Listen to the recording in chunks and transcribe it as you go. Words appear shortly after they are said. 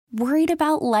Worried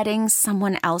about letting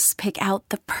someone else pick out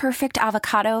the perfect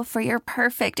avocado for your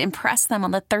perfect impress them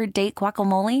on the third date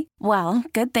guacamole? Well,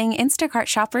 good thing Instacart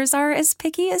shoppers are as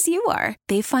picky as you are.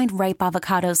 They find ripe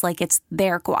avocados like it's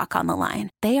their guac on the line.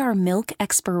 They are milk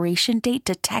expiration date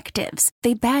detectives.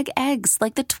 They bag eggs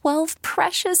like the 12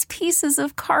 precious pieces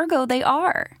of cargo they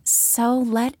are. So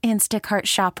let Instacart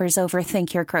shoppers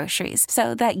overthink your groceries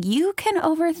so that you can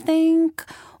overthink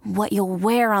what you'll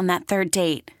wear on that third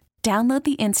date. Download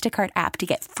the Instacart app to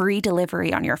get free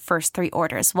delivery on your first 3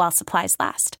 orders while supplies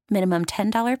last. Minimum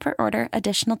 $10 per order.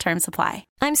 Additional terms apply.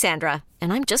 I'm Sandra,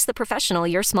 and I'm just the professional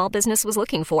your small business was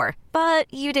looking for.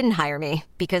 But you didn't hire me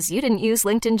because you didn't use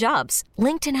LinkedIn Jobs.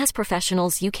 LinkedIn has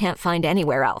professionals you can't find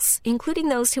anywhere else, including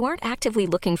those who aren't actively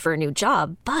looking for a new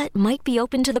job, but might be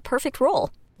open to the perfect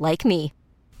role, like me.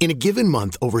 In a given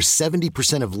month, over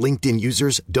 70% of LinkedIn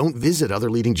users don't visit other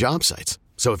leading job sites.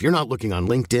 So if you're not looking on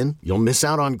LinkedIn, you'll miss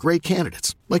out on great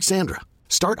candidates like Sandra.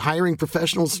 Start hiring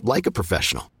professionals like a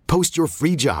professional. Post your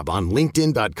free job on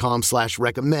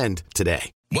linkedin.com/recommend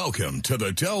today. Welcome to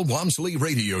the Del Walmsley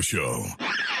Radio Show.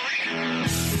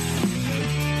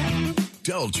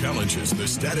 Del challenges the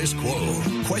status quo,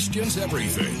 questions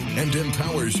everything, and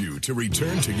empowers you to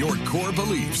return to your core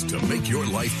beliefs to make your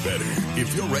life better.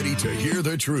 If you're ready to hear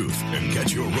the truth and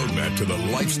get your roadmap to the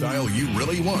lifestyle you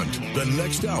really want, the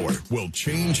next hour will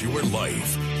change your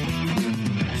life.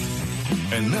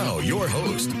 And now, your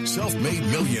host, self-made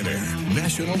millionaire,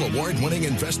 national award-winning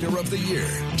investor of the year,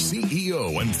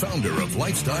 CEO and founder of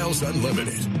Lifestyles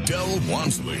Unlimited, Del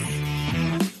Walmsley.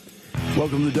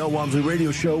 Welcome to the Del Walmsley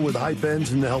Radio Show, where the hype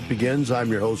ends and the help begins.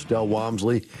 I'm your host, Del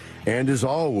Walmsley, and as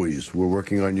always, we're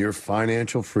working on your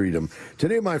financial freedom.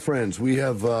 Today, my friends, we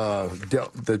have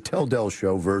the Tell Del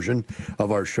Show version of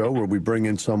our show, where we bring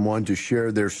in someone to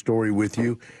share their story with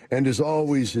you. And as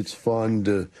always, it's fun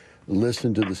to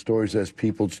listen to the stories as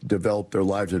people develop their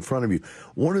lives in front of you.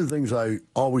 One of the things I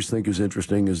always think is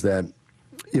interesting is that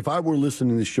if I were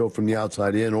listening to the show from the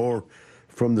outside in, or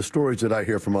from the stories that I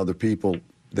hear from other people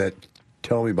that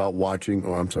tell me about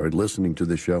listening to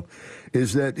the show,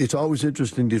 is that it's always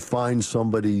interesting to find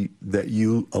somebody that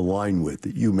you align with,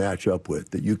 that you match up with,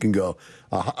 that you can go,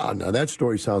 aha, now that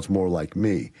story sounds more like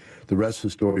me. The rest of the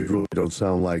stories really don't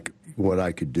sound like what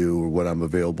I could do or what I'm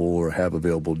available or have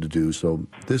available to do. So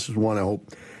this is one I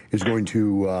hope is going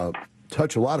to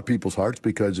touch a lot of people's hearts,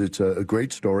 because it's a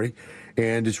great story,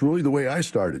 and it's really the way I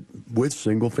started, with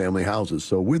single-family houses.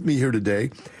 So with me here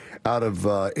today, out of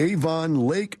Avon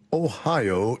Lake,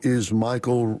 Ohio, is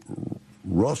Michael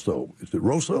Rosso. Is it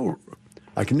Rosso?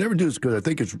 I can never do this because I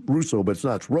think it's Russo, but it's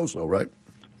not. It's Rosso, right?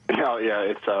 No, yeah,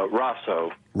 it's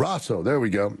Rosso. Rosso. There we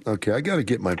go. Okay, I got to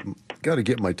get my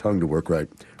tongue to work right.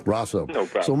 Rosso. No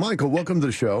problem. So, Michael, welcome to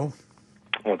the show.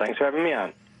 Well, thanks for having me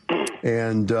on.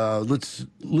 And let's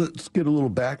get a little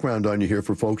background on you here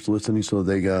for folks listening, so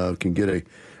they can get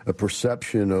a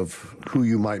perception of who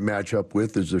you might match up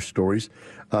with as their stories.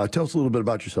 Tell us a little bit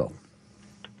about yourself.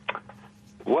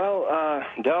 Well,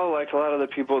 Del, like a lot of the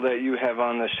people that you have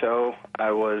on the show,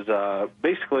 I was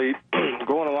basically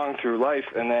going along through life,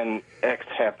 and then X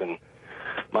happened.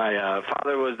 My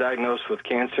father was diagnosed with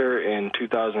cancer in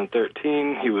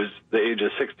 2013. He was the age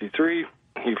of 63.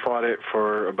 He fought it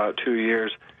for about 2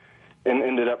 years and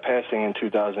ended up passing in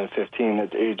 2015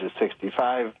 at the age of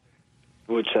 65,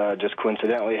 which just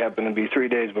coincidentally happened to be 3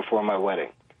 days before my wedding.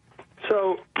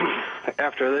 So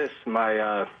after this,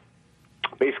 my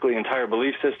basically entire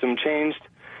belief system changed,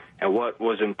 and what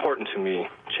was important to me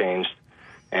changed.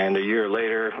 And a year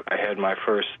later, I had my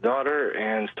first daughter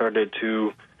and started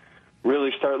to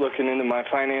really start looking into my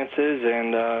finances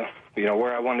and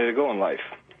where I wanted to go in life.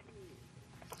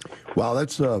 Wow,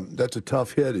 that's a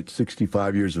tough hit at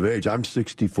 65 years of age. I'm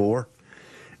 64,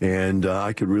 and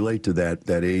I could relate to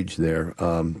that age there.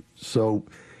 So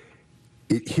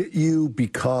it hit you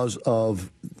because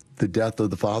of the death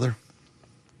of the father?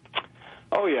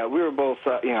 Oh, yeah. We were both,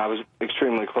 I was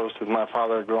extremely close with my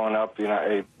father growing up,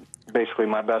 basically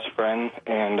my best friend.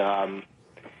 And,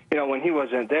 when he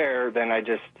wasn't there, then I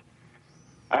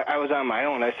was on my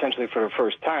own, essentially, for the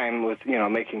first time with,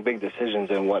 making big decisions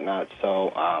and whatnot.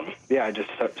 So, I just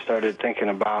started thinking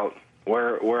about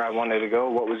where I wanted to go,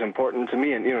 what was important to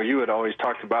me. And, you had always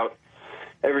talked about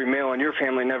every male in your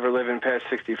family never living past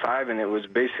 65, and it was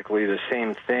basically the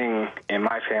same thing in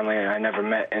my family. I never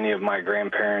met any of my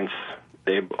grandparents.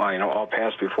 They, all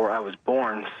passed before I was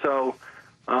born. So,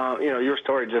 your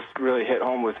story just really hit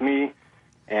home with me,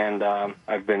 and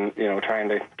I've been, trying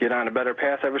to get on a better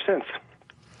path ever since.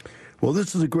 Well,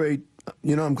 this is a great,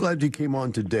 I'm glad you came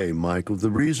on today, Michael.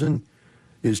 The reason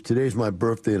is today's my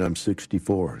birthday and I'm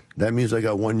 64. That means I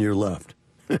got 1 year left.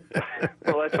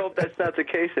 Well, let's hope that's not the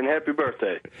case, and happy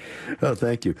birthday. Oh,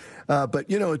 thank you. But,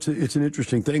 it's an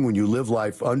interesting thing when you live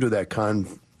life under that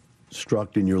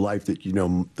construct in your life that,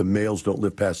 the males don't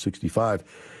live past 65.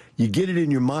 You get it in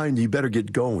your mind, you better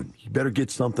get going. You better get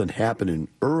something happening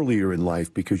earlier in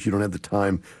life because you don't have the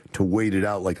time to wait it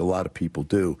out like a lot of people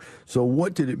do. So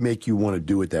what did it make you want to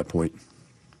do at that point?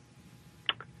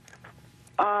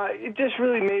 It just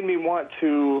really made me want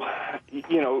to,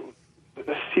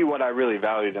 see what I really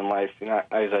valued in life.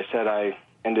 As I said, I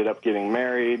ended up getting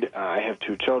married. I have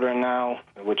 2 children now,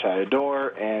 which I adore,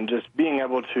 and just being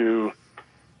able to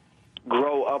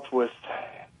grow up with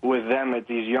them at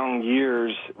these young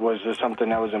years was just something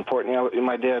that was important.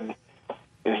 My dad,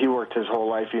 he worked his whole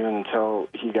life even until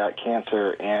he got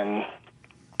cancer, and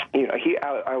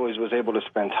I always was able to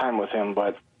spend time with him,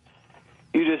 but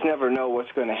you just never know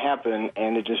what's going to happen,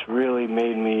 and it just really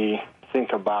made me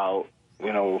think about,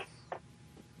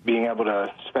 being able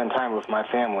to spend time with my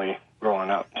family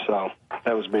growing up. So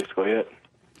that was basically it.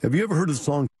 Have you ever heard of the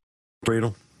song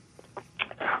Cradle?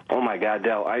 Oh my God,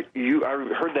 Del! I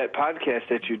heard that podcast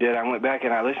that you did. I went back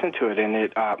and I listened to it,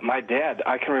 and my dad.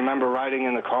 I can remember riding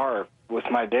in the car with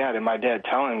my dad, and my dad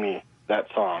telling me that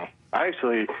song. I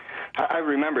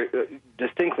remember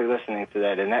distinctly listening to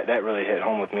that, and that really hit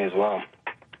home with me as well.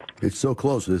 It's so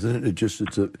close, isn't it?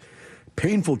 It's a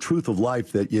painful truth of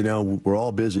life that we're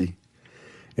all busy,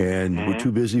 and we're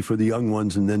too busy for the young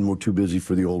ones, and then we're too busy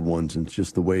for the old ones, and it's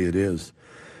just the way it is.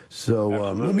 So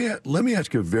let me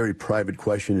ask you a very private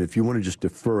question. If you want to just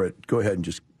defer it, go ahead and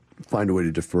just find a way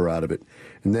to defer out of it.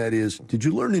 And that is, did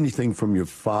you learn anything from your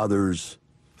father's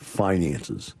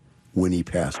finances when he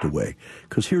passed away?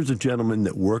 Because here's a gentleman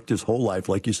that worked his whole life.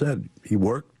 Like you said, he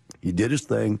worked, he did his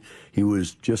thing. He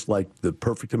was just like the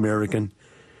perfect American.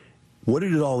 What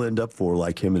did it all end up for,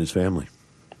 like him and his family?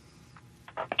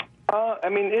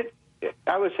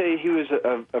 I would say he was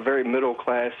a very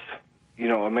middle-class,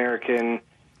 American.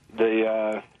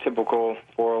 The typical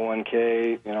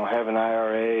 401k, have an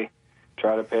IRA,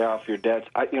 try to pay off your debts.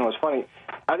 It's funny.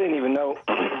 I didn't even know,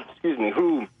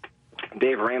 who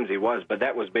Dave Ramsey was, but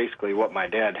that was basically what my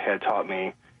dad had taught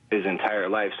me his entire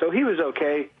life. So he was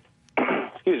okay.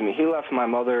 He left my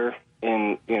mother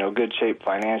in, good shape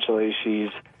financially. She's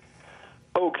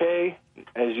okay,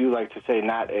 as you like to say,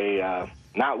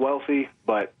 not wealthy,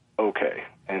 but okay.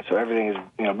 And so everything is,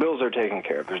 bills are taken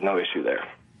care of. There's no issue there.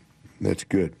 That's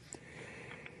good.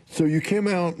 So you came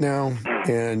out now,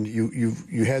 and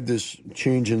you had this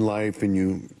change in life, and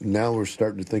you now are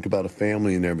starting to think about a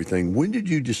family and everything. When did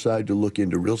you decide to look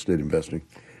into real estate investing?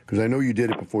 Because I know you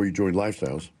did it before you joined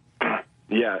Lifestyles.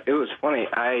 Yeah, it was funny.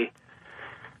 I,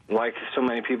 like so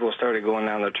many people, started going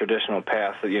down the traditional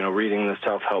path of, reading the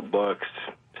self-help books,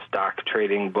 stock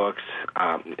trading books.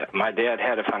 My dad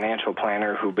had a financial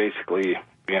planner who basically,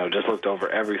 just looked over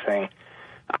everything.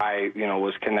 I,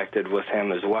 was connected with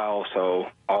him as well, so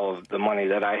all of the money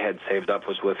that I had saved up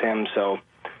was with him. So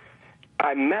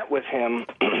I met with him.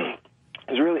 It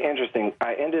was really interesting.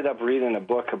 I ended up reading a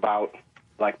book about,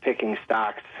 picking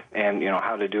stocks and,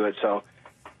 how to do it. So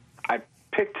I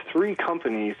picked 3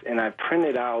 companies, and I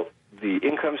printed out the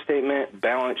income statement,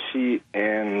 balance sheet,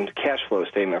 and cash flow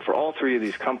statement for all 3 of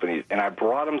these companies, and I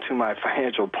brought them to my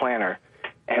financial planner,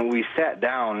 and we sat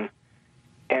down.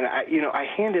 And I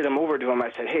handed them over to him. I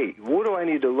said, hey, what do I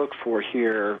need to look for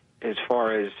here as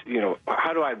far as,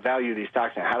 how do I value these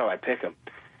stocks and how do I pick them?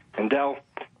 And Del,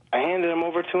 I handed them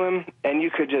over to him, and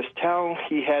you could just tell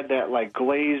he had that,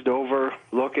 glazed over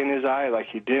look in his eye, like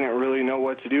he didn't really know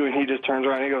what to do. And he just turns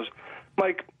around and he goes,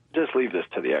 Mike, just leave this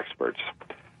to the experts.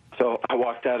 So I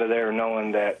walked out of there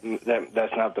knowing that's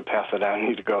not the path that I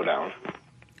need to go down.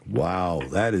 Wow,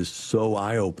 that is so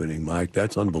eye-opening, Mike.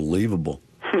 That's unbelievable.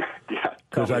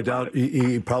 Because I doubt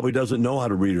he probably doesn't know how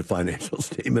to read a financial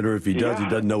statement, or if he does, he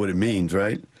doesn't know what it means,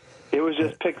 right? It was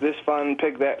just pick this fund,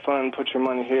 pick that fund, put your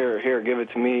money here, give it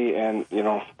to me, and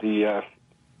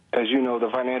as you know, the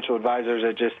financial advisors,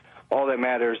 all that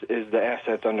matters is the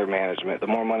assets under management. The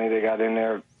more money they got in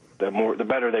there, the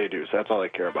better they do. So that's all they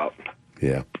care about.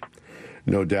 Yeah,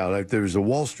 no doubt. There's a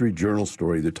Wall Street Journal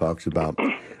story that talks about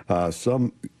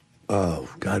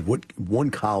one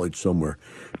college somewhere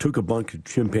took a bunch of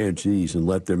chimpanzees and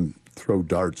let them throw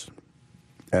darts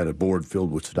at a board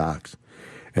filled with stocks.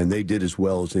 And they did as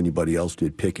well as anybody else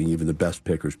did, picking, even the best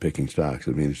pickers picking stocks.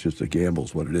 I mean, it's just a gamble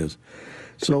is what it is.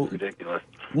 So it's ridiculous.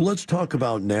 Well, let's talk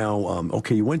about now,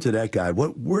 okay, you went to that guy.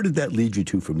 Where did that lead you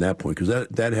to from that point? Because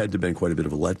that had to have been quite a bit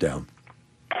of a letdown.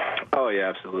 Oh, yeah,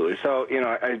 absolutely. So,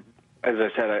 as I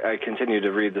said, I continued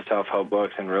to read the self-help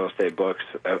books and real estate books.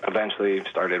 Eventually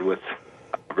started with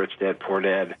Rich Dad, Poor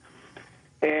Dad.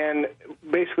 And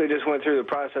basically just went through the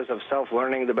process of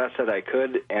self-learning the best that I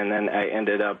could, and then I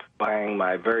ended up buying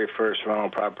my very first rental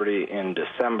property in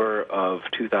December of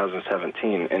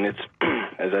 2017. And it's,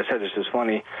 as I said, it's just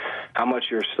funny how much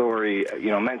your story,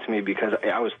 meant to me, because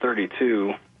I was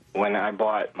 32 when I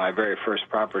bought my very first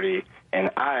property, and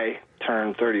I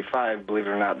turned 35, believe it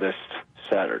or not, this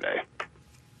Saturday.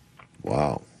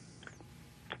 Wow.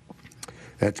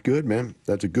 That's good, man.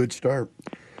 That's a good start.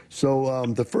 So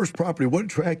the first property, what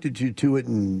attracted you to it,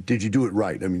 and did you do it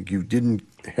right? I mean, you didn't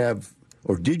have,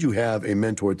 or did you have a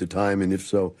mentor at the time, and if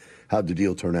so, how'd the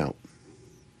deal turn out?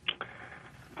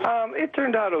 It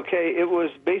turned out okay. It was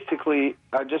basically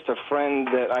just a friend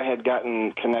that I had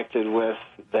gotten connected with,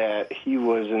 that he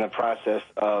was in the process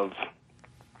of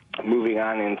moving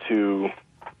on into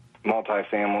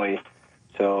multifamily.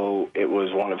 So it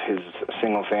was one of his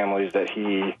single families that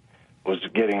he was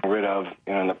getting rid of,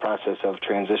 in the process of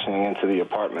transitioning into the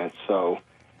apartment. So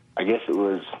I guess it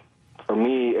was, for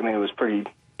me, it was pretty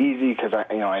easy because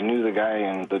I knew the guy,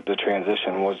 and the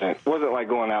transition wasn't like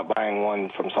going out buying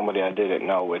one from somebody I didn't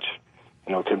know, which,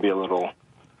 could be a little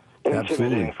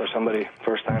intimidating for somebody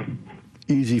first time.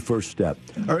 Easy first step.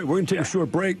 All right, we're going to take a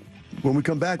short break. When we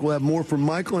come back, we'll have more from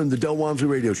Michael and the Del Walmsley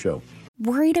Radio Show.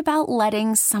 Worried about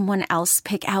letting someone else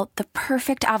pick out the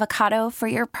perfect avocado for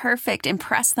your perfect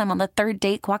impress them on the third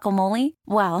date guacamole?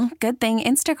 Well, good thing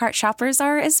Instacart shoppers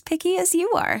are as picky as you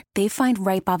are. They find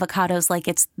ripe avocados like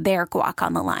it's their guac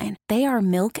on the line. They are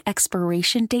milk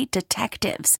expiration date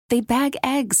detectives. They bag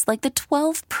eggs like the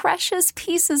 12 precious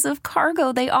pieces of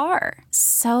cargo they are.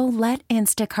 So let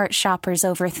Instacart shoppers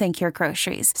overthink your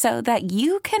groceries so that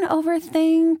you can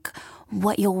overthink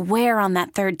what you'll wear on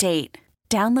that third date.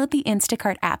 Download the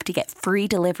Instacart app to get free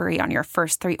delivery on your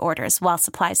first 3 orders while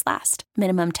supplies last.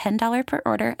 Minimum $10 per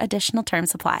order. Additional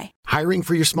terms apply. Hiring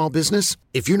for your small business?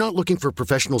 If you're not looking for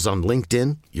professionals on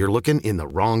LinkedIn, you're looking in the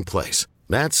wrong place.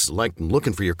 That's like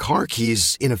looking for your car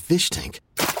keys in a fish tank.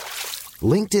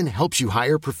 LinkedIn helps you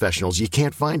hire professionals you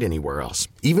can't find anywhere else,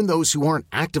 even those who aren't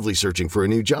actively searching for a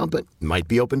new job but might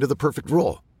be open to the perfect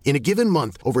role. In a given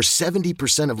month, over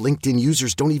 70% of LinkedIn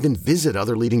users don't even visit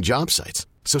other leading job sites.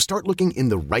 So start looking in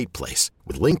the right place.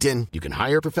 With LinkedIn, you can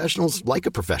hire professionals like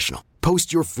a professional.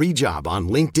 Post your free job on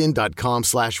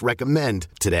linkedin.com/recommend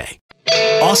today.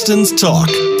 Austin's Talk,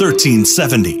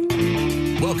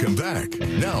 1370. Welcome back.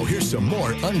 Now here's some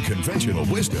more unconventional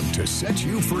wisdom to set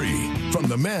you free from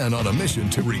the man on a mission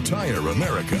to retire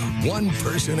America, one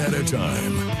person at a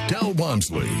time, Del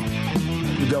Walmsley.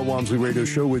 The Del Walmsley Radio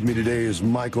Show. With me today is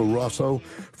Michael Russo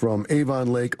from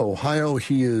Avon Lake, Ohio.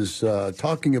 He is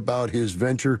talking about his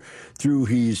venture through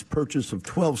his purchase of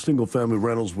 12 single-family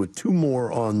rentals with 2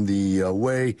 more on the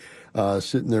way,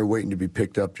 sitting there waiting to be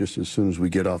picked up just as soon as we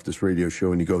get off this radio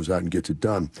show, and he goes out and gets it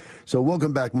done. So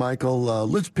welcome back, Michael.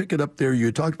 Let's pick it up there.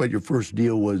 You talked about your first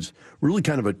deal was really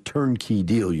kind of a turnkey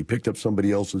deal. You picked up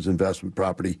somebody else's investment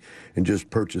property and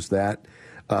just purchased that.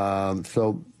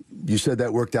 So you said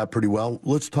that worked out pretty well.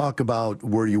 Let's talk about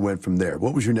where you went from there.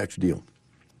 What was your next deal?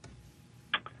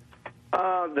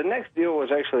 The next deal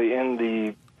was actually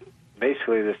in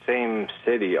basically the same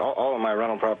city. All of my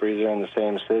rental properties are in the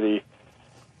same city.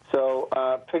 So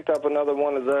picked up another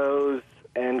one of those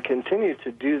and continued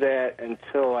to do that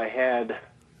until I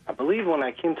believe when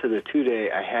I came to the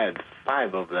 2-day, I had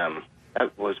 5 of them.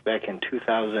 That was back in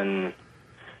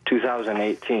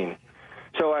 2018.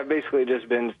 So I've basically just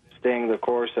been staying the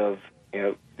course of,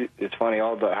 it's funny,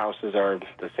 all the houses are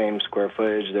the same square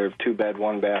footage. They're 2-bed,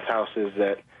 1-bath houses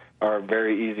that are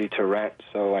very easy to rent.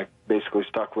 So I basically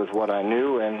stuck with what I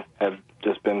knew and have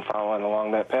just been following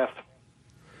along that path.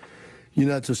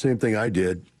 It's the same thing I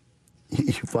did.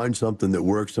 You find something that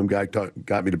works. Some guy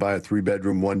got me to buy a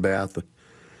 3-bedroom, 1-bath,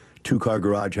 2-car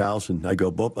garage house, and I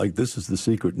go, this is the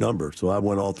secret number. So I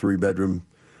went all 3-bedroom,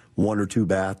 1 or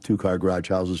 2-bath, 2-car garage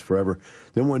houses forever.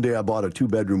 Then one day I bought a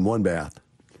 2-bedroom, 1-bath.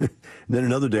 And then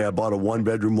another day I bought a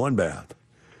 1-bedroom, 1-bath.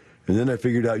 And then I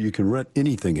figured out you can rent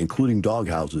anything, including dog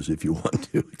houses, if you want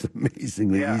to. It's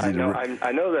amazingly easy to rent.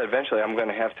 I know that eventually I'm going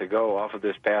to have to go off of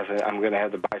this path, and I'm going to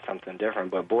have to buy something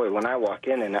different. But, boy, when I walk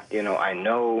in and, I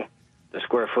know the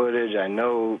square footage, I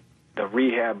know the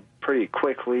rehab pretty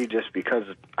quickly just because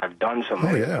I've done so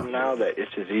much of them now that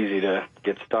it's just easy to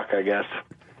get stuck, I guess.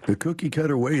 The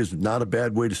cookie-cutter way is not a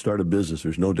bad way to start a business.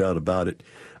 There's no doubt about it.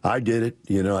 I did it.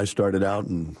 I started out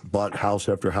and bought house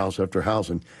after house after house,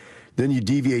 and then you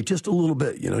deviate just a little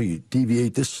bit. You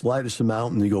deviate this slightest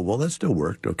amount, and you go, well, that still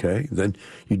worked, okay. Then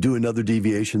you do another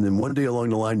deviation. Then one day along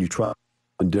the line, you try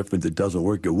something different that doesn't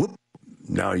work. Go, whoop.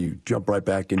 Now you jump right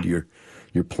back into your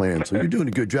your plan. So you're doing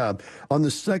a good job. On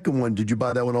the second one, did you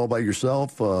buy that one all by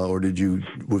yourself, or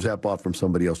was that bought from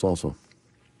somebody else also?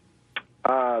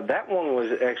 That one was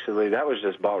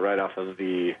just bought right off of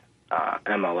the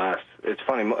MLS. It's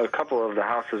funny, a couple of the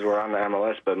houses were on the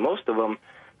MLS, but most of them,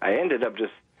 I ended up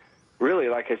just really,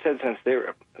 like I said, since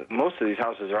most of these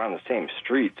houses are on the same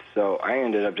streets, so I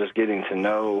ended up just getting to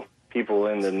know people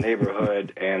in the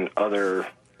neighborhood and other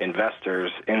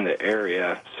investors in the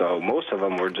area. So most of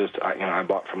them were just, I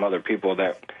bought from other people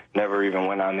that never even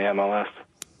went on the MLS.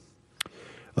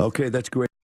 Okay, that's great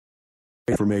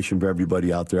information for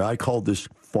everybody out there. I call this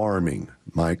farming,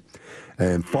 Mike.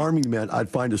 And farming meant I'd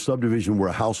find a subdivision where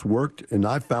a house worked, and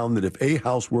I found that if a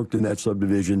house worked in that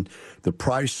subdivision, the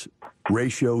price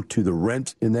ratio to the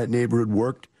rent in that neighborhood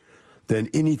worked, then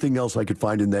anything else I could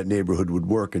find in that neighborhood would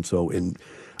work. And so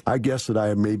I guess that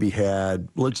I maybe had,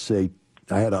 let's say,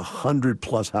 I had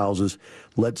 100-plus houses.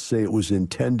 Let's say it was in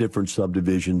 10 different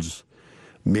subdivisions,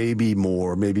 maybe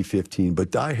more, maybe 15.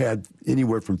 But I had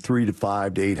anywhere from 3 to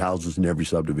 5 to 8 houses in every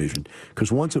subdivision.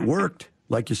 Because once it worked,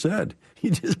 like you said,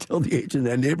 you just tell the agent in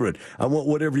that neighborhood, I want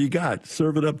whatever you got.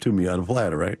 Serve it up to me on a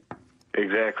platter, right?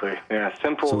 Exactly. Yeah,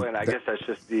 simple, so and I guess that's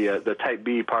just the type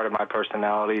B part of my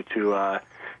personality to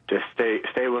just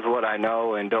stay with what I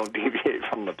know and don't deviate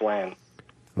from the plan.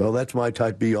 Well, that's my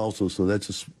type B also, so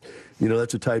that's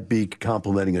a type B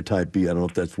complimenting a type B. I don't know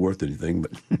if that's worth anything,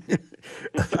 but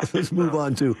let's move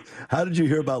on to, how did you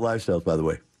hear about Lifestyles, by the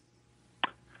way?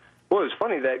 Well, it's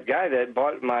funny, that guy that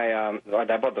bought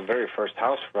I bought the very first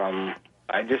house from,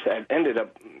 I ended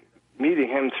up meeting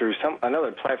him through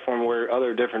another platform where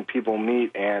other different people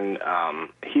meet, and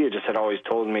he had always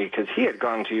told me, because he had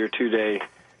gone to your 2-day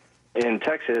in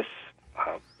Texas.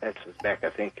 That was back, I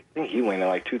think he went in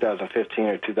like 2015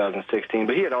 or 2016,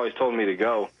 but he had always told me to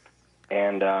go.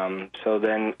 And so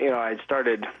then, I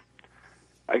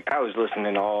was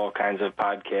listening to all kinds of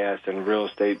podcasts and real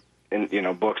estate and,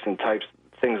 books and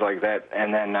things like that.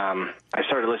 And then I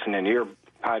started listening to your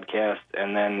podcast,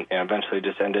 and then eventually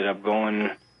just ended up going,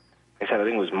 I think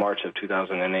it was March of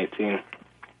 2018.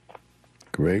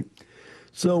 Great.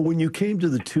 So when you came to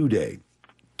the 2-day,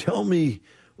 tell me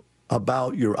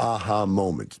about your aha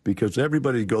moments, because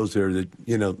everybody goes there that,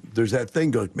 there's that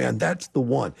thing goes, man, that's the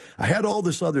one. I had all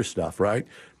this other stuff, right?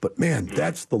 But man,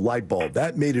 that's the light bulb.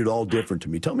 That made it all different to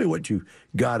me. Tell me what you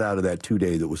got out of that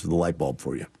 2-day that was the light bulb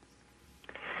for you.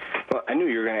 Well, I knew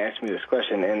you were going to ask me this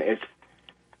question, and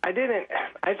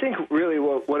I think really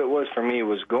what it was for me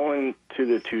was going to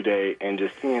the 2-day and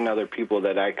just seeing other people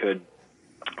that I could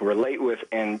relate with,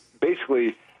 and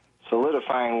basically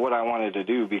solidifying what I wanted to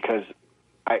do, because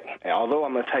although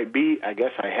I'm a type B, I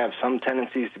guess I have some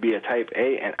tendencies to be a type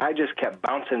A, and I just kept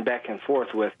bouncing back and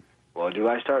forth with, well, do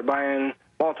I start buying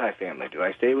multifamily? Do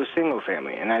I stay with single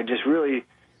family? And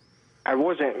I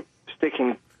wasn't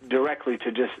sticking directly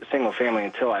to just single family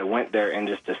until I went there and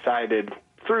just decided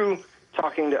through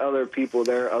talking to other people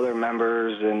there, other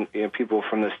members and people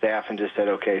from the staff, and just said,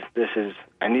 okay,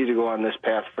 I need to go on this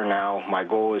path for now. My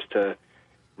goal is to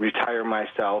retire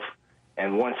myself,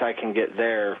 and once I can get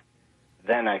there,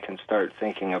 then I can start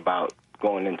thinking about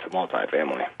going into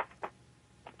multifamily.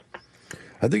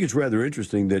 I think it's rather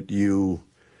interesting that you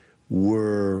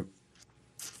were,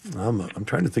 I'm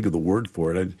trying to think of the word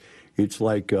for it. It's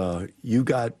like you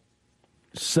got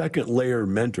second layer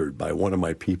mentored by one of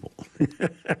my people.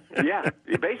 Yeah,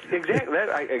 basically, exactly.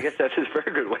 I guess that's a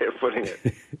very good way of putting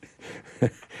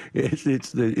it.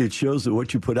 It shows that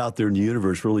what you put out there in the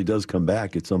universe really does come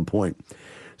back at some point.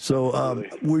 So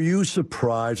were you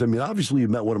surprised? I mean, obviously you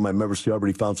met one of my members. You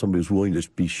already found somebody who's willing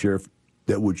to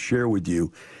that would share with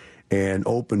you and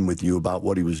open with you about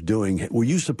what he was doing. Were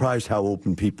you surprised how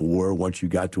open people were once you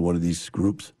got to one of these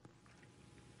groups?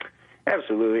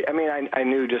 Absolutely. I mean, I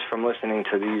knew just from listening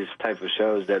to these type of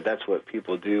shows that that's what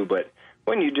people do. But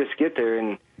when you just get there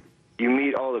and you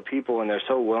meet all the people and they're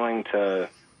so willing to,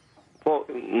 well,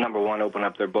 number one, open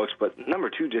up their books, but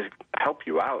number two, just help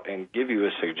you out and give you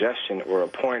a suggestion or a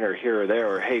pointer here or there,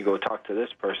 or, hey, go talk to this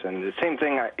person. The same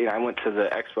thing, I went to the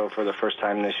expo for the first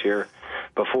time this year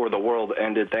before the world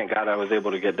ended. Thank God I was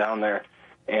able to get down there.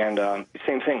 And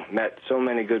same thing, met so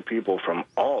many good people from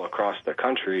all across the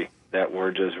country that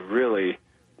were just really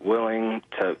willing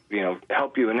to,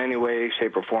 help you in any way,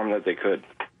 shape, or form that they could.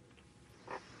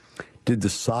 Did the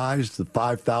size, the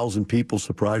 5,000 people,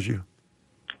 surprise you?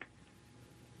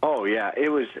 Oh, yeah. It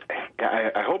was.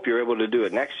 I hope you're able to do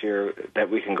it next year, that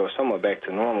we can go somewhat back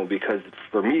to normal, because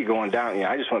for me going down,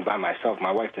 I just went by myself.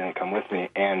 My wife didn't come with me,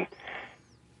 and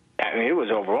I mean, it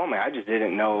was overwhelming. I just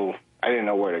didn't know. I didn't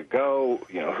know where to go,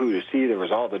 who to see. There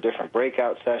was all the different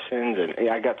breakout sessions, and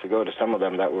I got to go to some of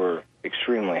them that were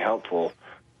extremely helpful.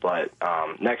 But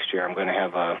next year I'm going to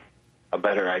have a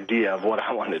better idea of what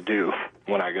I want to do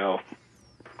when I go.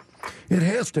 It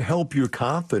has to help your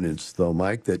confidence, though,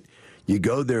 Mike, that you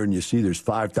go there and you see there's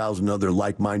 5,000 other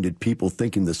like-minded people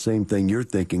thinking the same thing you're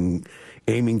thinking,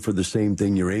 aiming for the same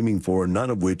thing you're aiming for, none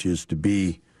of which is to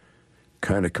be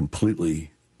kind of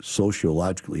completely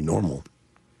sociologically normal.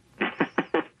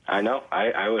 I know.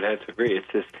 I would have to agree.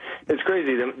 It's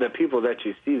crazy, the people that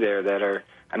you see there that are,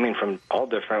 from all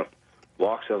different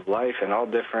walks of life and all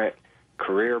different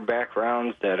career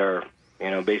backgrounds that are,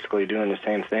 basically doing the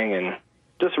same thing, and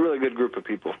just a really good group of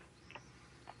people.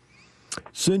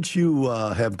 Since you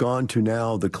have gone to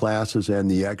now the classes and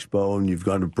the expo, and you've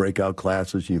gone to breakout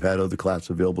classes, and you've had other classes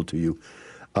available to you,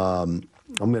 I'm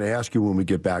going to ask you when we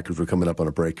get back, because we're coming up on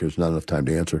a break. There's not enough time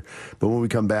to answer. But when we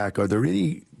come back, are there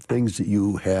any things that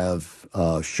you have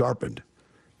sharpened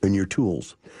in your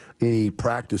tools? Any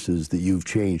practices that you've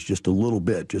changed just a little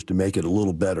bit, just to make it a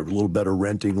little better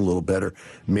renting, a little better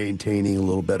maintaining, a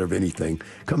little better of anything?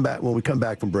 When we come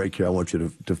back from break here, I want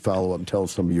you to follow up and tell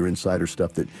us some of your insider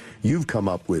stuff that you've come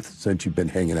up with since you've been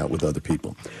hanging out with other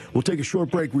people. We'll take a short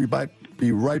break. We'll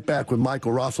be right back with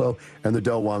Michael Rosso and the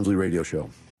Del Walmsley Radio Show.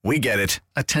 We get it.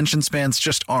 Attention spans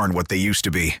just aren't what they used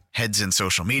to be. Heads in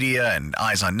social media and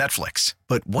eyes on Netflix.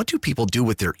 But what do people do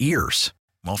with their ears?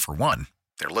 Well, for one,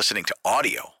 they're listening to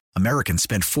audio. Americans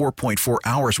spend 4.4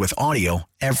 hours with audio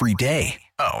every day.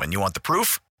 Oh, and you want the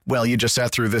proof? Well, you just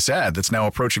sat through this ad that's now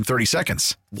approaching 30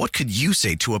 seconds. What could you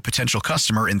say to a potential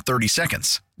customer in 30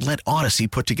 seconds? Let Odyssey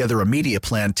put together a media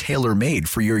plan tailor-made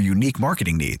for your unique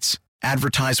marketing needs.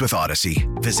 Advertise with Odyssey.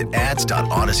 Visit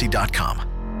ads.odyssey.com.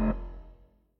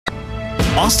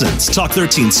 Austin's Talk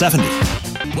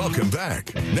 1370. Welcome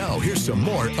back. Now here's some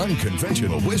more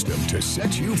unconventional wisdom to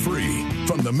set you free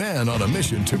from the man on a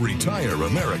mission to retire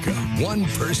America, one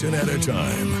person at a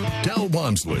time, Del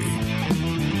Walmsley.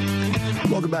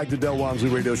 Welcome back to Del Walmsley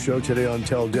Radio Show. Today on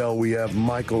Tell Del, we have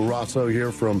Michael Rosso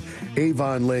here from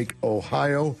Avon Lake,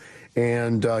 Ohio.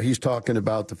 And he's talking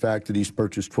about the fact that he's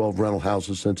purchased 12 rental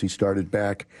houses since he started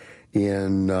back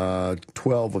in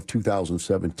 12 of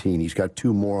 2017. He's got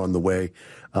 2 more on the way.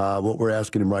 What we're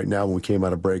asking him right now when we came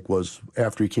out of break was,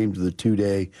 after he came to the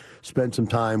 2-day, spend some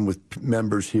time with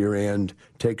members here and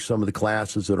take some of the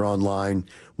classes that are online,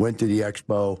 went to the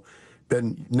expo.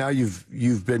 Now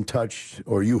you've been touched,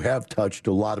 or you have touched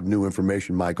a lot of new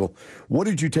information, Michael. What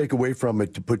did you take away from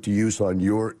it to put to use on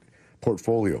your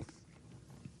portfolio?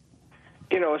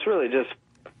 It's really just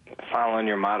following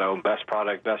your motto, best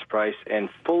product, best price, and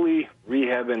fully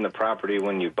rehabbing the property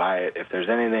when you buy it. If there's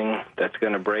anything that's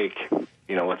going to break,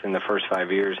 within the first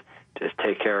 5 years, just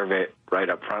take care of it right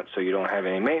up front so you don't have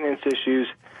any maintenance issues,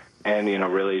 and,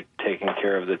 really taking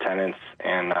care of the tenants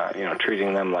and,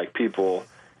 treating them like people,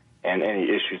 and any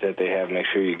issues that they have, make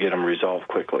sure you get them resolved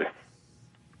quickly.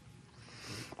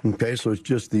 Okay, so it's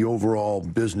just the overall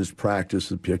business practice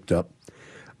that picked up.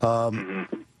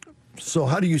 So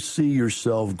how do you see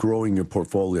yourself growing your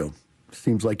portfolio?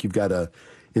 Seems like you've got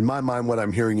in my mind, what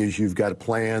I'm hearing is you've got a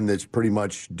plan that's pretty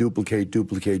much duplicate.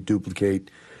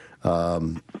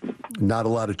 Not a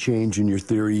lot of change in your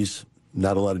theories,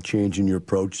 not a lot of change in your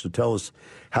approach. So tell us,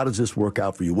 how does this work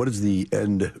out for you? What is the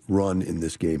end run in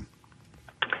this game?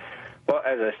 Well,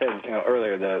 as I said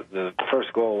earlier, the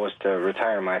first goal was to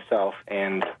retire myself.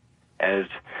 And as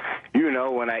you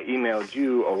know, when I emailed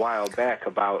you a while back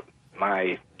about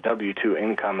my W-2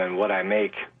 income and what I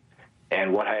make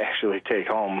and what I actually take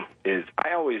home, is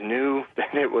I always knew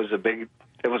that it was a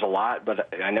lot,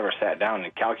 but I never sat down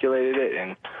and calculated it.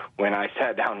 And when I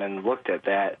sat down and looked at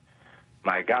that,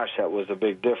 my gosh, that was a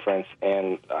big difference.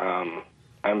 And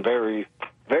I'm very,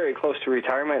 very close to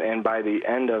retirement. And by the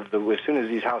end of as soon as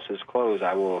these houses close,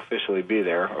 I will officially be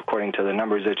there, according to the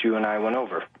numbers that you and I went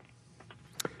over.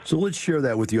 So let's share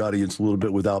that with the audience a little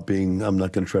bit without being, I'm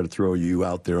not going to try to throw you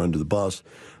out there under the bus.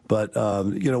 But,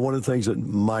 one of the things that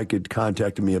Mike had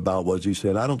contacted me about was, he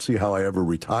said, I don't see how I ever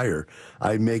retire.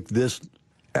 I make this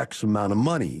X amount of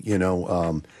money,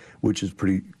 which is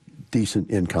pretty decent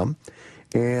income.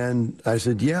 And I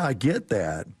said, yeah, I get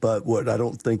that. But what I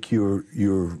don't think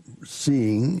you're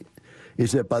seeing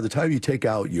is that by the time you take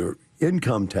out your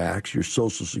income tax, your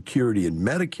Social Security and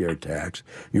Medicare tax,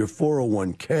 your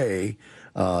 401k,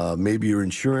 maybe your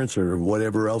insurance or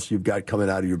whatever else you've got coming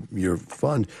out of your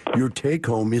fund, your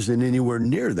take-home isn't anywhere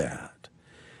near that.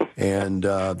 And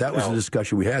that was the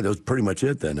discussion we had. That was pretty much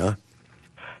it then, huh?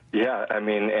 Yeah,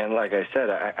 and like I said,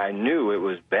 I knew it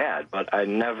was bad, but I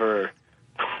never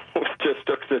just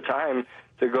took the time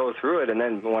to go through it. And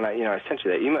then when I sent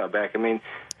you that email back, I mean,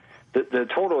 the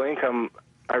total income,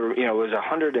 was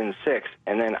 106,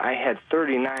 and then I had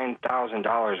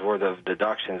 $39,000 worth of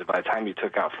deductions by the time you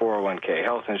took out 401k,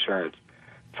 health insurance,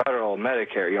 federal,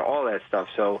 Medicare, all that stuff.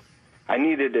 So I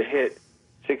needed to hit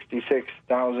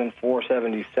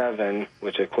 $66,477,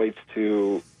 which equates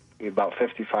to about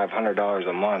 $5,500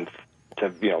 a month to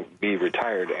be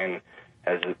retired. And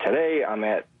as of today, I'm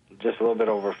at just a little bit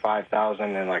over $5,000,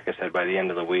 and like I said, by the end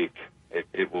of the week,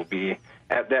 it will be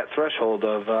at that threshold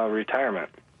of retirement.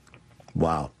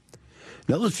 Wow.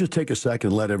 Now let's just take a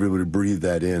second and let everybody breathe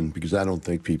that in, because I don't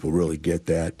think people really get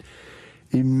that.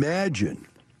 Imagine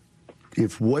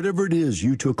if whatever it is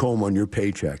you took home on your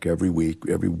paycheck every week,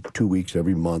 every 2 weeks,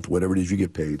 every month, whatever it is you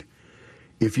get paid,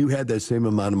 if you had that same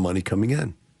amount of money coming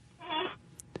in.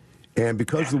 And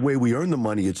because of the way we earn the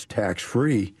money, it's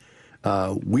tax-free,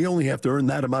 we only have to earn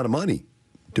that amount of money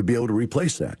to be able to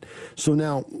replace that. So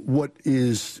now what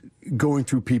is going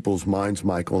through people's minds,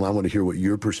 Michael, and I want to hear what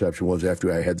your perception was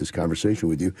after I had this conversation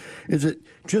with you, is it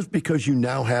just because you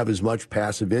now have as much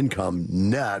passive income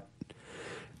net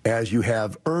as you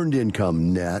have earned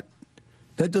income net,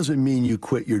 that doesn't mean you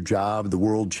quit your job, the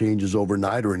world changes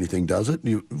overnight or anything, does it?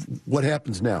 What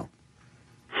happens now?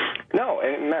 No,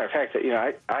 and matter of fact,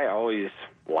 I always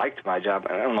liked my job.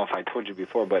 I don't know if I told you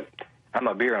before, but I'm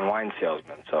a beer and wine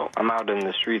salesman, so I'm out in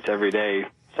the streets every day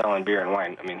selling beer and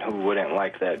wine. I mean, who wouldn't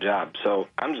like that job? So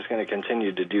I'm just going to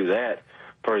continue to do that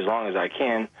for as long as I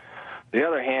can. The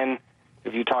other hand,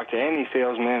 if you talk to any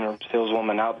salesman or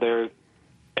saleswoman out there,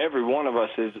 every one of us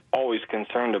is always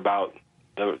concerned about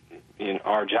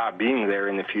our job being there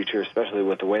in the future, especially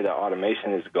with the way that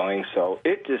automation is going. So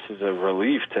it just is a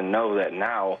relief to know that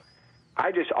now.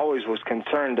 I just always was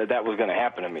concerned that was going to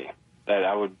happen to me, that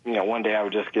I would, one day I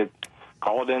would just get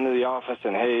called into the office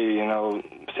and, hey,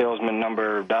 salesman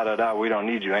number, da-da-da, we don't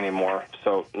need you anymore.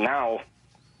 So now,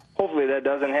 hopefully that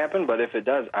doesn't happen, but if it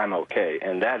does, I'm okay.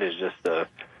 And that is just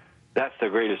that's the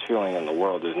greatest feeling in the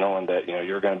world, is knowing that,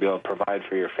 you're going to be able to provide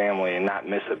for your family and not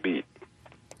miss a beat.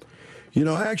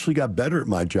 I actually got better at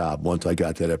my job once I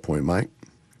got to that point, Mike.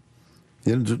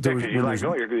 You're there because you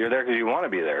want to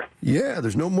be there. Yeah,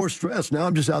 there's no more stress. Now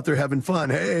I'm just out there having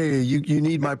fun. Hey, you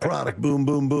need my product. Boom,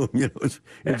 boom, boom. It's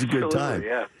a good time.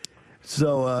 Yeah.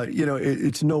 So,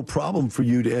 it's no problem for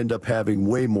you to end up having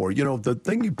way more. The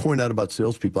thing you point out about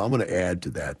salespeople, I'm going to add to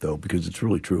that, though, because it's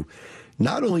really true.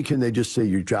 Not only can they just say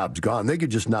your job's gone, they could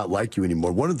just not like you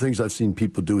anymore. One of the things I've seen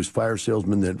people do is fire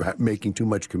salesmen that are making too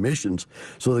much commissions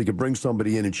so they could bring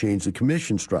somebody in and change the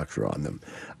commission structure on them.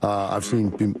 I've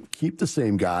seen them keep the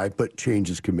same guy but change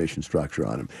his commission structure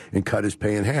on him and cut his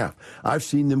pay in half. I've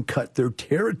seen them cut their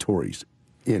territories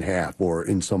in half or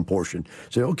in some portion.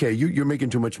 Say, okay, you're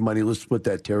making too much money, let's split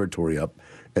that territory up,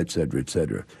 et cetera, et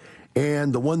cetera.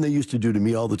 And the one they used to do to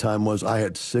me all the time was I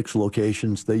had 6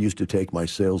 locations. They used to take my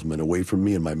salesmen away from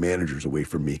me and my managers away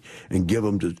from me and give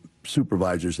them to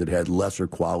supervisors that had lesser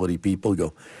quality people.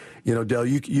 Go, Del,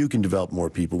 you can develop more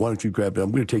people. Why don't you grab them?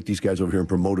 I'm going to take these guys over here and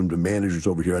promote them to managers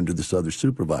over here under this other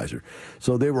supervisor.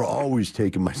 So they were always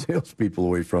taking my salespeople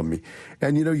away from me.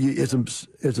 And,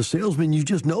 as a salesman, you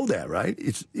just know that, right?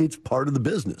 It's part of the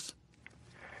business.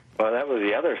 Well, that was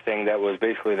the other thing that was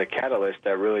basically the catalyst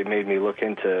that really made me look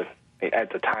into.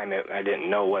 At the time, I didn't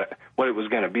know what it was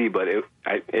going to be, but it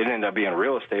ended up being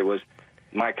real estate. Was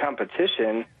my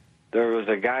competition. There was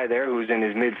a guy there who was in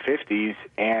his mid-50s,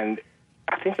 and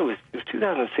I think it was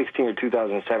 2016 or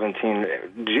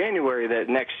 2017, January that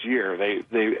next year,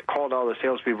 they called all the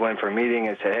salespeople in for a meeting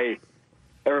and said, hey,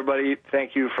 everybody,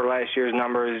 thank you for last year's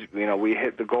numbers. We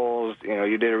hit the goals.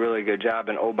 You did a really good job.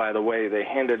 And, oh, by the way, they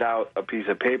handed out a piece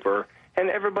of paper,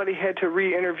 and everybody had to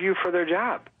re-interview for their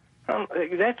job.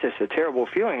 That's just a terrible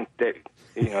feeling that,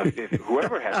 if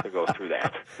whoever has to go through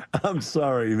that. I'm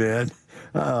sorry, man.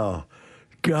 Oh,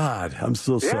 God, I'm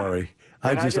so sorry.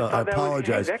 I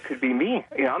apologize. That could be me.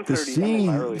 I'm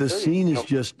 30. The scene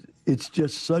is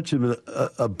just such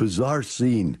a bizarre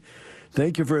scene.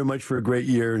 Thank you very much for a great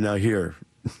year. Now here,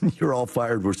 you're all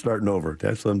fired. We're starting over.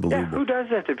 That's unbelievable. Yeah, who does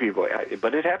that to people?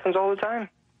 But it happens all the time.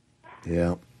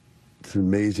 Yeah, it's an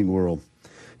amazing world.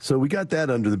 So we got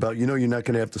that under the belt. You're not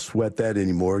going to have to sweat that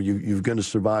anymore. You're going to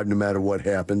survive no matter what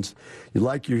happens. You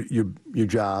like your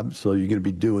job, so you're going to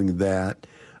be doing that.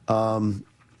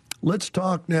 Let's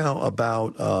talk now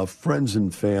about friends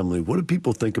and family. What do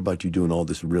people think about you doing all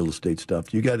this real estate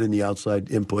stuff? You got any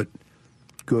outside input,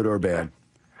 good or bad?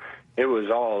 It was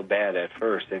all bad at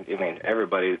first. I mean,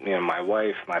 everybody, my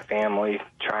wife, my family,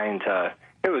 trying to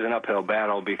It was an uphill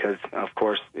battle because, of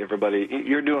course,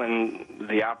 you're doing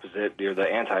the opposite. You're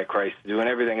the Antichrist, doing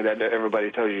everything that everybody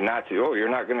tells you not to. Oh, you're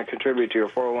not going to contribute to your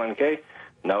 401k?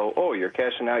 No. Oh, you're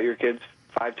cashing out your kids'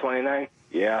 529?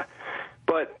 Yeah.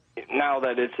 But now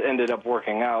that it's ended up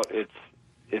working out, it's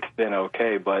been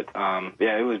okay. But,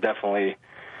 it was definitely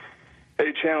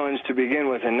a challenge to begin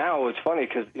with. And now it's funny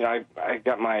because I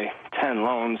got my 10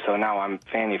 loans, so now I'm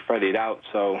Fannie Freddie'd out.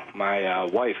 So my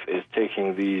wife is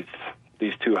taking these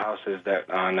 2 houses that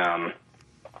on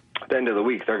the end of the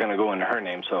week they're going to go into her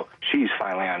name. So she's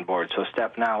finally on board. So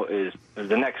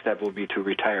the next step will be to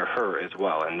retire her as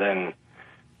well, and then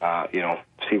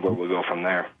see where we go from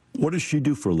there. What does she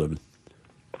do for a living?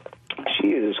 She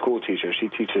is a school teacher. She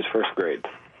teaches first grade.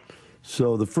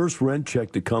 So the first rent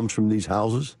check that comes from these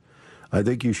houses, I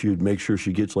think you should make sure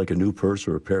she gets like a new purse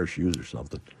or a pair of shoes or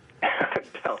something.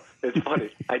 No, it's funny.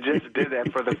 I just did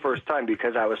that for the first time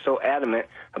because I was so adamant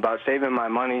about saving my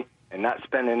money and not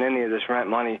spending any of this rent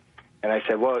money. And I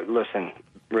said, well, listen,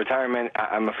 retirement,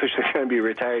 I'm officially going to be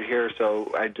retired here.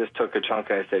 So I just took a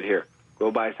chunk. I said, here,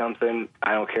 go buy something.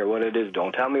 I don't care what it is.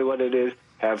 Don't tell me what it is.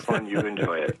 Have fun. You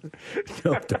enjoy it.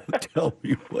 No, don't tell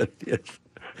me what it is.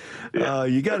 Yeah.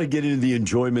 You got to get into the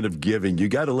enjoyment of giving. You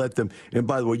got to let them. And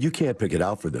by the way, you can't pick it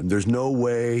out for them. There's no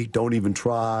way. Don't even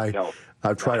try. No.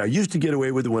 I've tried. I used to get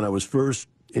away with it when I was first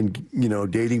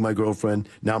dating my girlfriend,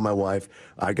 now my wife.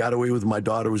 I got away with my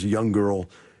daughter was a young girl.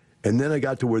 And then I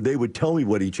got to where they would tell me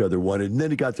what each other wanted. And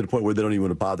then it got to the point where they don't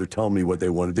even bother telling me what they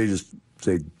wanted. They just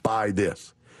say, buy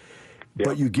this. Yep.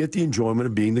 But you get the enjoyment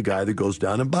of being the guy that goes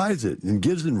down and buys it and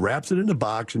gives and wraps it in a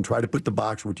box and try to put the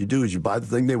box. What you do is you buy the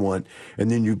thing they want,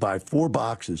 and then you buy 4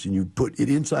 boxes, and you put it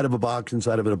inside of a box, and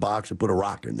put a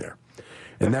rock in there.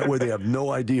 And that way they have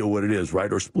no idea what it is,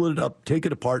 right? Or split it up, take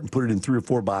it apart, and put it in 3 or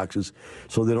 4 boxes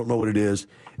so they don't know what it is,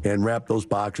 and wrap those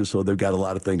boxes so they've got a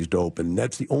lot of things to open. And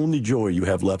that's the only joy you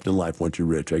have left in life once you're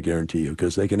rich, I guarantee you,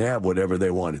 because they can have whatever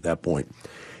they want at that point.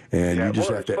 And you just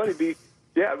have to... Funny,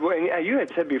 you had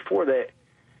said before that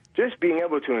just being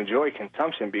able to enjoy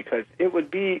consumption, because it would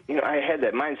be, I had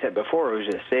that mindset before. It was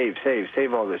just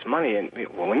save all this money. And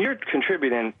when you're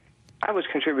contributing... I was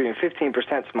contributing 15%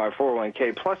 to my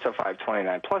 401k plus a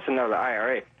 529 plus another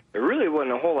IRA. There really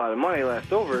wasn't a whole lot of money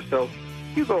left over, so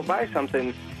you go buy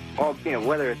something,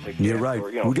 whether it's a gift. You're right.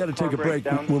 Or, we got to take a break.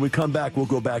 When we come back, we'll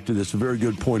go back to this. A very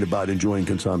good point about enjoying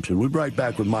consumption. We'll be right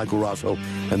back with Michael Rosso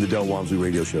and the Del Walmsley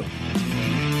Radio Show.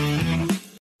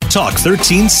 Talk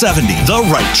 1370, the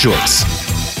right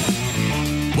choice.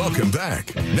 Welcome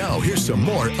back. Now here's some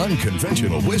more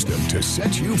unconventional wisdom to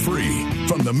set you free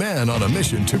from the man on a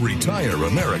mission to retire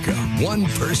America, one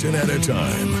person at a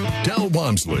time, Del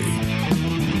Walmsley.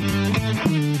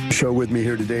 Show with me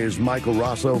here today is Michael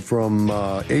Rosso from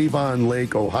Avon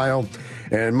Lake, Ohio.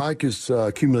 And Mike has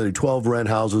accumulated 12 rent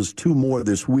houses. 2 more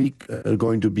this week are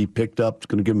going to be picked up. It's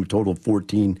going to give him a total of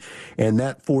 14. And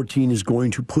that 14 is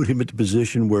going to put him at the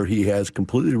position where he has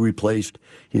completely replaced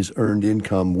his earned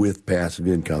income with passive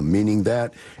income, meaning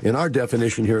that in our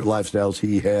definition here at Lifestyles,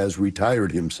 he has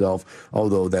retired himself,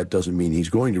 although that doesn't mean he's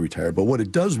going to retire. But what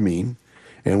it does mean,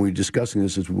 and we were discussing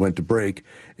this as we went to break,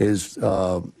 is...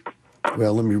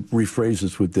 well, let me rephrase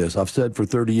this with this. I've said for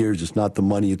 30 years, it's not the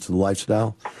money, it's the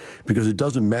lifestyle. Because it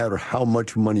doesn't matter how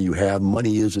much money you have.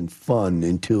 Money isn't fun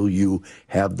until you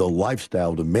have the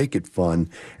lifestyle to make it fun.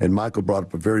 And Michael brought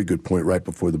up a very good point right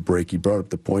before the break. He brought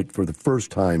up the point for the first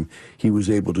time he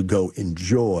was able to go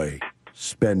enjoy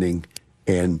spending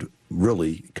and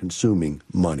really consuming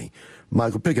money.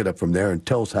 Michael, pick it up from there and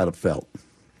tell us how it felt.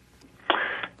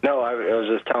 No, I was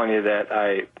just telling you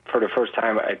that for the first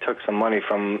time, I took some money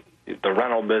from the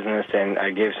rental business, and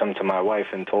I gave some to my wife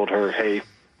and told her, hey,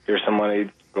 here's some money,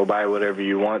 go buy whatever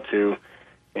you want to,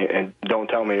 and don't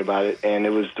tell me about it. And it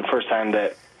was the first time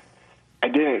that I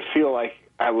didn't feel like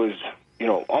I was,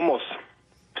 almost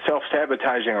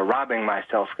self-sabotaging or robbing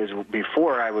myself, because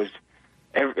before I was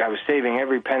saving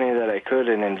every penny that I could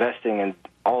and investing in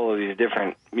all of these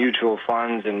different mutual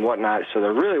funds and whatnot, so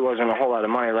there really wasn't a whole lot of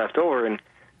money left over, and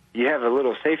you have a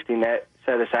little safety net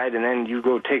set aside, and then you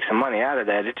go take some money out of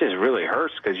that. It just really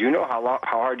hurts, because you know how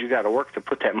hard you got to work to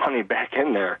put that money back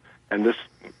in there. And this,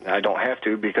 I don't have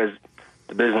to, because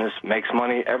the business makes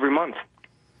money every month.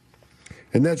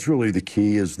 And that's really the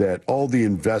key, is that all the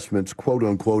investments, quote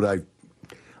unquote,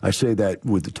 I say that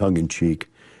with the tongue in cheek,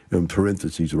 and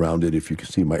parentheses around it, if you can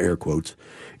see my air quotes,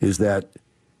 is that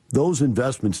those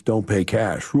investments don't pay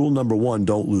cash. Rule number 1,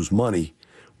 don't lose money.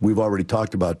 We've already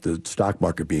talked about the stock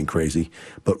market being crazy.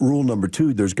 But rule number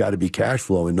 2, there's got to be cash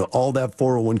flow. And all that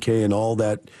 401k and all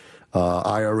that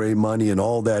IRA money and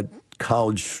all that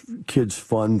college kids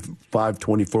fund,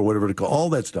 524, whatever to call, all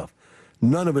that stuff.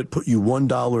 none of it put you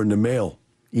 $1 in the mail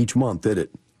each month, did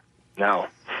it? No.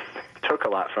 It took a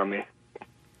lot from me.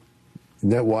 Isn't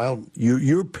that wild?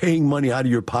 You're paying money out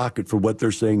of your pocket for what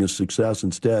they're saying is success.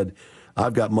 Instead,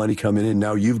 I've got money coming in.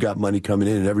 Now you've got money coming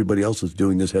in, and everybody else is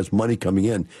doing this has money coming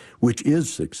in, which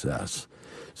is success.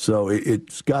 So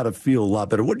it's got to feel a lot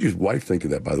better. What did your wife think of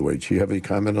that, by the way? Did she have any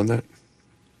comment on that?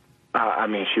 I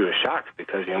mean, she was shocked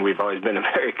because we've always been a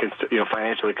very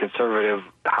financially conservative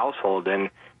household, and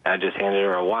I just handed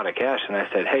her a wad of cash, and I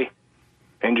said, "Hey,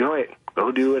 enjoy it.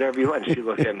 Go do whatever you want." And she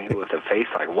looked at me with a face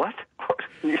like, "What?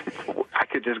 I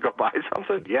could just go buy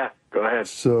something?" Yeah, go ahead.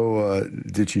 So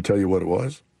did she tell you what it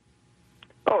was?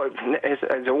 Oh,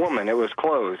 as a woman, it was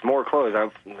clothes, more clothes.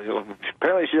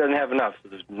 Apparently she doesn't have enough,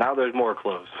 so now there's more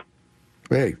clothes.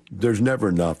 Hey, there's never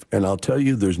enough. And I'll tell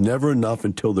you, there's never enough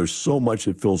until there's so much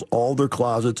that fills all their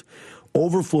closets,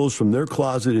 overflows from their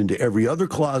closet into every other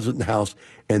closet in the house.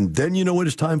 And then you know what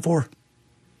it's time for?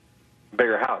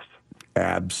 Bigger house.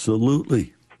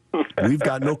 Absolutely. We've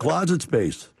got no closet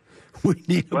space. We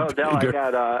need Well, Del,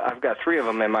 I've got 3 of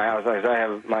them in my house. I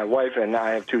have my wife and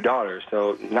I have 2 daughters.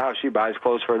 So now she buys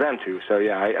clothes for them too. So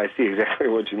yeah, I see exactly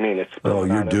what you mean.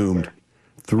 You're doomed.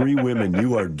 3 women,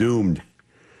 you are doomed.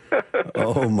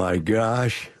 Oh my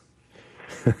gosh.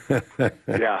 Yeah,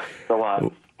 it's a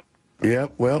lot. Yeah,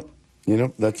 well,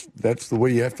 that's the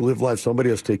way you have to live life. Somebody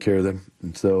else take care of them.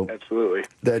 And so absolutely,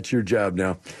 that's your job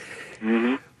now.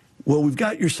 Mm-hmm. Well, we've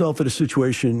got yourself in a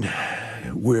situation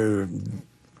where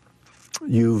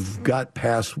you've got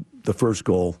past the first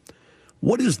goal.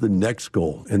 What is the next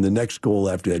goal and the next goal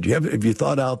after that? Have you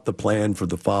thought out the plan for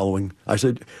the following? I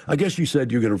guess you said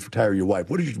you're going to retire your wife.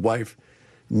 What does your wife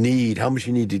need? How much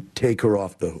you need to take her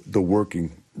off the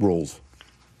working roles?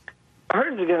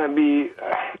 Hers is going to be,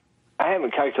 I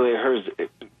haven't calculated hers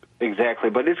exactly,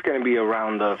 but it's going to be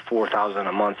around the $4,000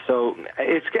 a month. So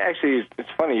it's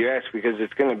funny you ask because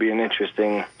it's going to be an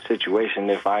interesting situation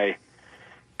if I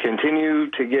continue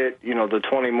to get, the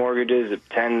 20 mortgages at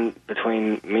 10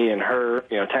 between me and her,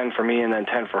 10 for me and then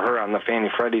 10 for her on the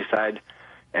Fannie Freddie side.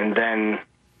 And then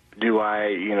do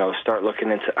I, start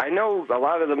looking into, I know a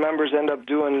lot of the members end up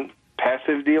doing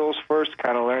passive deals first,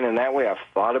 kind of learning that way. I've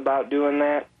thought about doing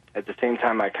that. At the same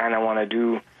time, I kind of want to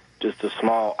do just a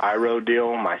small IRO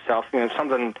deal myself,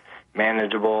 something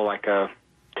manageable like a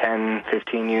 10,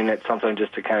 15 unit, something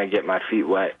just to kind of get my feet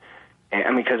wet.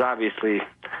 And, because obviously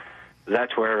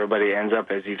that's where everybody ends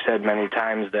up, as you've said many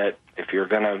times, that if you're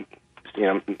going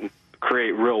to,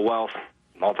 create real wealth,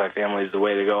 multifamily is the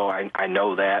way to go. I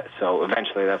know that. So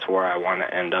eventually that's where I want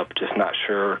to end up, just not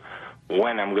sure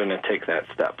when I'm going to take that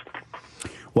step.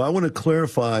 Well, I want to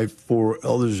clarify for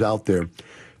others out there,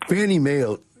 Fannie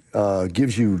Mae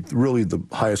gives you really the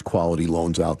highest quality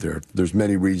loans out there. There's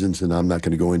many reasons, and I'm not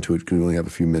going to go into it because we only have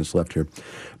a few minutes left here.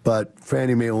 But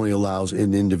Fannie Mae only allows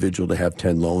an individual to have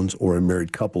 10 loans or a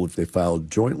married couple if they file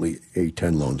jointly a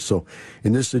 10 loans. So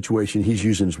in this situation, he's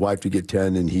using his wife to get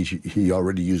 10, and he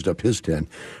already used up his 10.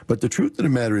 But the truth of the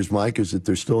matter is, Mike, is that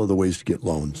there's still other ways to get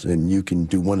loans, and you can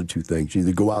do one of two things. You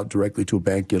either go out directly to a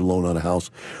bank, get a loan on a house,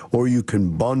 or you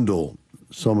can bundle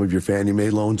some of your Fannie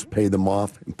Mae loans, pay them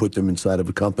off, and put them inside of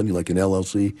a company like an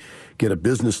LLC, get a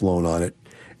business loan on it,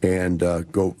 and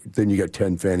go. Then you get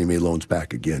 10 Fannie Mae loans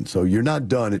back again. So you're not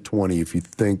done at 20 if you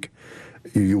think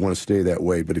you want to stay that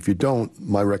way. But if you don't,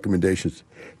 my recommendation is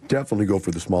definitely go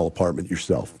for the small apartment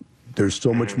yourself. There's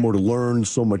so much more to learn,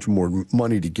 so much more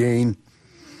money to gain.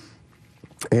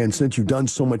 And since you've done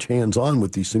so much hands-on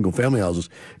with these single-family houses,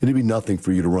 it'd be nothing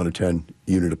for you to run a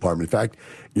 10-unit apartment. In fact,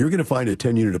 you're going to find a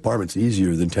 10-unit apartment's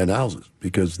easier than 10 houses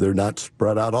because they're not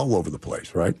spread out all over the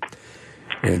place, right?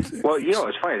 And well,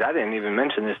 it's funny. I didn't even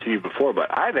mention this to you before, but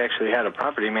I've actually had a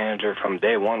property manager from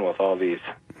day one with all these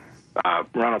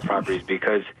rental properties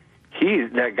because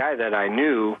that guy that I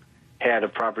knew had a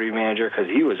property manager because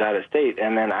he was out of state,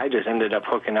 and then I just ended up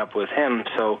hooking up with him.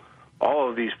 So all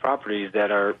of these properties that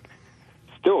are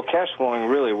still cash flowing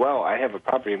really well, I have a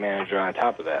property manager on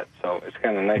top of that. So it's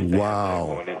kind of nice to have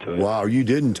going into it. Wow, you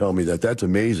didn't tell me that. That's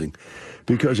amazing.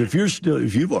 Because if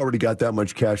you've already got that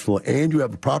much cash flow and you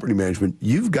have a property management,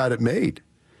 you've got it made.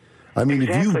 I mean,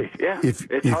 exactly.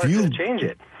 It's hard to change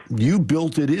it. You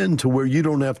built it in to where you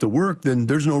don't have to work, then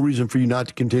there's no reason for you not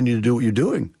to continue to do what you're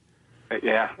doing.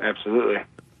 Yeah, absolutely.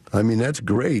 I mean, that's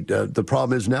great. The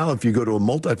problem is now if you go to a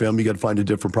multifamily, you got to find a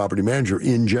different property manager.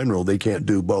 In general, they can't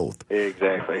do both.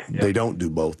 Exactly. Yep. They don't do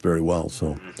both very well,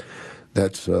 so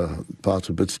that's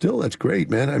possible. But still, that's great,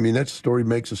 man. I mean, that story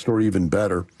makes the story even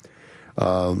better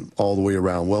all the way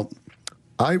around. Well,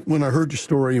 when I heard your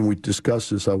story and we discussed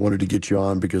this, I wanted to get you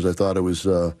on because I thought it was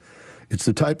it's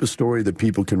the type of story that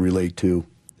people can relate to.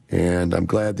 And I'm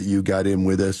glad that you got in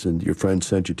with us and your friend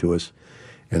sent you to us.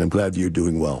 And I'm glad that you're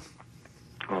doing well.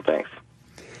 Well, thanks.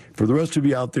 For the rest of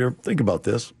you out there, think about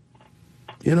this.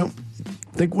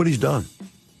 Think what he's done.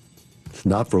 It's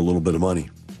not for a little bit of money.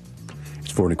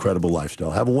 It's for an incredible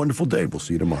lifestyle. Have a wonderful day. We'll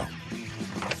see you tomorrow.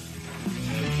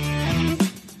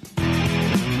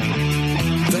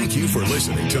 Thank you for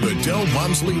listening to the Del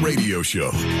Walmsley Radio Show,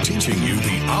 teaching you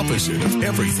the opposite of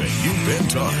everything you've been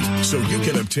taught, so you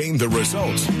can obtain the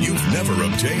results you've never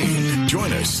obtained.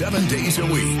 Join us 7 days a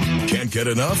week. Can't get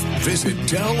enough? Visit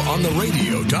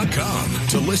DelOnTheRadio.com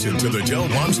to listen to the Del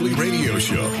Walmsley Radio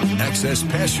Show, access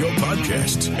past show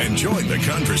podcasts, and join the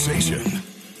conversation.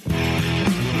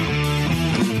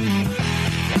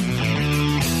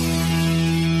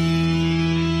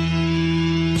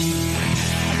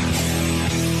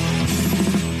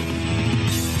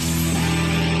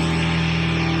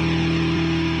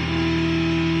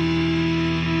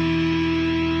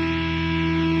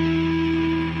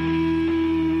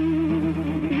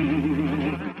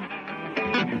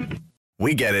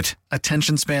 We get it.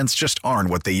 Attention spans just aren't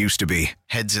what they used to be.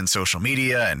 Heads in social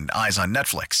media and eyes on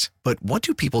Netflix. But what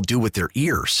do people do with their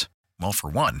ears? Well, for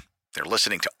one, they're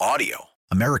listening to audio.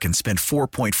 Americans spend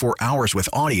 4.4 hours with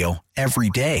audio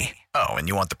every day. Oh, and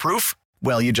you want the proof?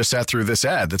 Well, you just sat through this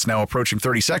ad that's now approaching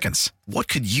 30 seconds. What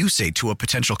could you say to a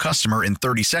potential customer in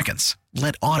 30 seconds?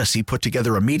 Let Odyssey put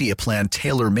together a media plan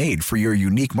tailor-made for your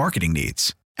unique marketing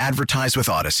needs. Advertise with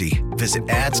Odyssey. Visit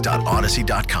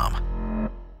ads.odyssey.com.